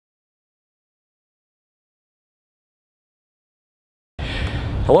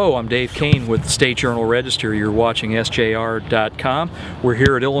Hello, I'm Dave Kane with the State Journal Register. You're watching SJR.com. We're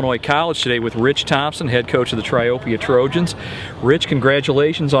here at Illinois College today with Rich Thompson, head coach of the Triopia Trojans. Rich,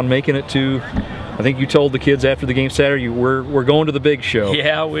 congratulations on making it to, I think you told the kids after the game Saturday, we're going to the big show.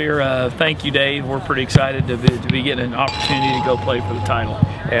 Yeah, thank you, Dave. We're pretty excited to be getting an opportunity to go play for the title.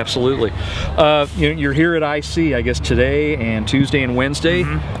 Absolutely. You're here at IC, I guess, today and Tuesday and Wednesday,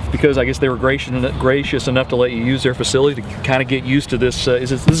 because I guess they were gracious enough to let you use their facility to kind of get used to this.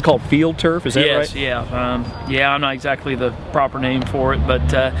 This is called field turf, is that right? Yes, yeah. I'm not exactly the proper name for it, but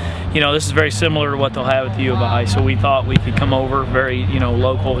this is very similar to what they'll have at the U of I. So we thought we could come over, very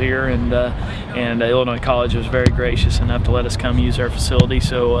local here, and Illinois College was very gracious enough to let us come use our facility.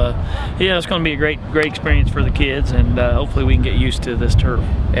 So yeah, it's going to be a great experience for the kids, and hopefully we can get used to this turf.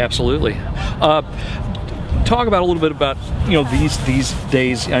 Absolutely. Talk about a little bit about these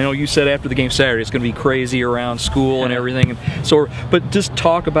days. I know you said after the game Saturday it's going to be crazy around school and everything. So, but just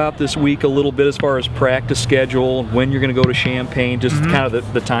talk about this week a little bit as far as practice schedule, when you're going to go to Champaign, just kind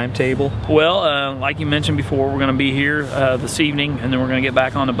of the timetable. Well, like you mentioned before, we're going to be here this evening, and then we're going to get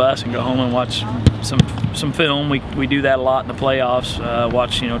back on the bus and go home and watch some film. We do that a lot in the playoffs.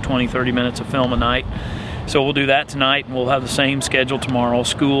 Watch 20-30 minutes of film a night. So we'll do that tonight, and we'll have the same schedule tomorrow.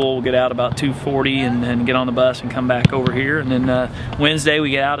 School, we'll get out about 2:40 and get on the bus and come back over here. And then Wednesday we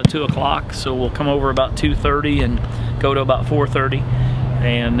get out at 2 o'clock, so we'll come over about 2:30 and go to about 4:30.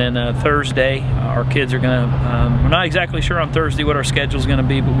 And then Thursday, our kids are going to, we're not exactly sure on Thursday what our schedule is going to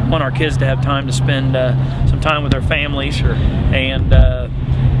be, but we want our kids to have time to spend some time with their families. Sure.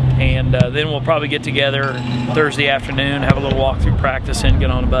 And then we'll probably get together Thursday afternoon, have a little walk-through practice, and get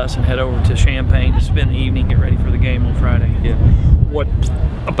on a bus and head over to Champaign to spend the evening, get ready for the game on Friday. Yeah. What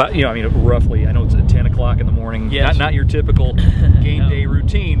about, I mean, roughly, I know it's at 10 o'clock in the morning, yes. not your typical game day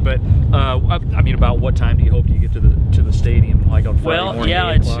routine, but I mean, about what time do you hope you get to the stadium, like on Friday morning,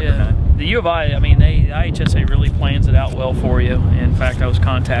 yeah, 8 o'clock or 9? The U of I mean, the IHSA really plans it out well for you. In fact, I was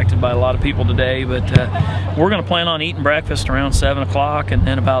contacted by a lot of people today, but we're going to plan on eating breakfast around 7 o'clock, and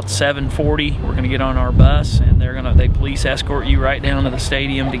then about 7:40 we're going to get on our bus, and they police escort you right down to the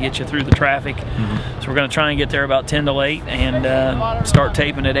stadium to get you through the traffic. So we're going to try and get there about 10 to 8 and start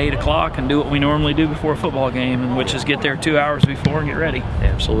taping at 8 o'clock and do what we normally do before a football game, which is get there 2 hours before and get ready.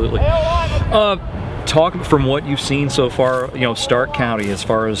 Absolutely. Talk from what you've seen so far, Stark County as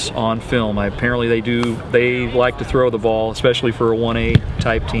far as on film. Apparently they like to throw the ball, especially for a 1A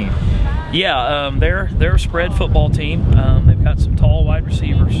type team. Yeah, they're a spread football team. They've got some tall wide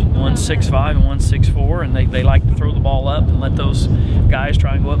receivers, one's 6'5" and one's 6'4", and they like to throw the ball up and let those guys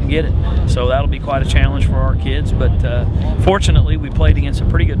try and go up and get it. So that'll be quite a challenge for our kids. But fortunately, we played against a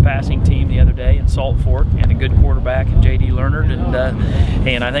pretty good passing team the other day in Salt Fork, and a good quarterback in J.D. Leonard.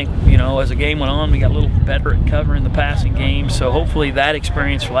 And I think as the game went on, we got a little better at covering the passing game. So hopefully that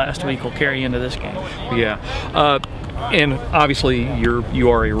experience from last week will carry into this game. Yeah. And obviously you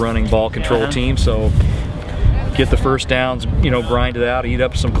are a running ball control team, so get the first downs, grind it out, eat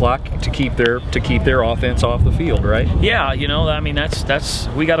up some clock to keep their offense off the field, right? Yeah, I mean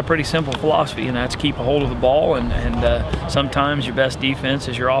we got a pretty simple philosophy, and that's keep a hold of the ball, and sometimes your best defense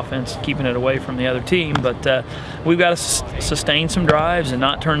is your offense keeping it away from the other team, but we've got to sustain some drives and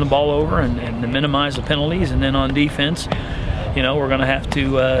not turn the ball over and minimize the penalties. And then on defense, we're going to have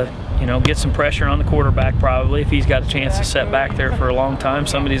to get some pressure on the quarterback probably. If he's got a chance to sit back there for a long time,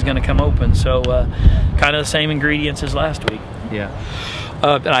 somebody's going to come open. So kind of the same ingredients as last week. Yeah.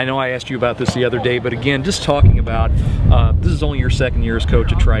 And I know I asked you about this the other day, but again, just talking about, this is only your second year as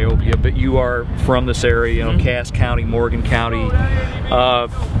coach at Triopia, but you are from this area, Cass County, Morgan County.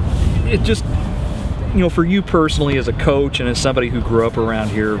 It just, for you personally as a coach and as somebody who grew up around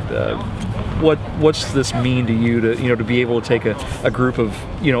here, what's this mean to you to be able to take a group of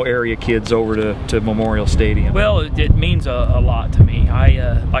area kids over to Memorial Stadium? Well, it means a lot to me.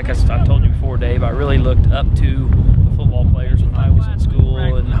 Like I told you before, Dave, I really looked up to the football players when I was in school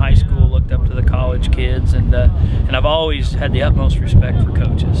and in high school. Looked up to the college kids, and I've always had the utmost respect for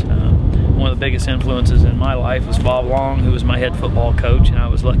coaches. One of the biggest influences in my life was Bob Long, who was my head football coach, and I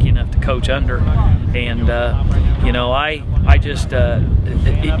was lucky enough to coach under. And I just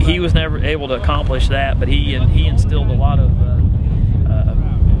he was never able to accomplish that, but he instilled a lot of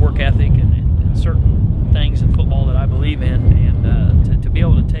work ethic and certain things in football that I believe in. And to be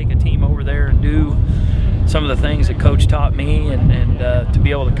able to take a team over there and do some of the things that Coach taught me, and to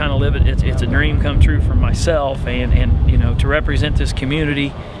be able to kind of live it, it's a dream come true for myself, and to represent this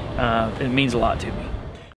community, it means a lot to me.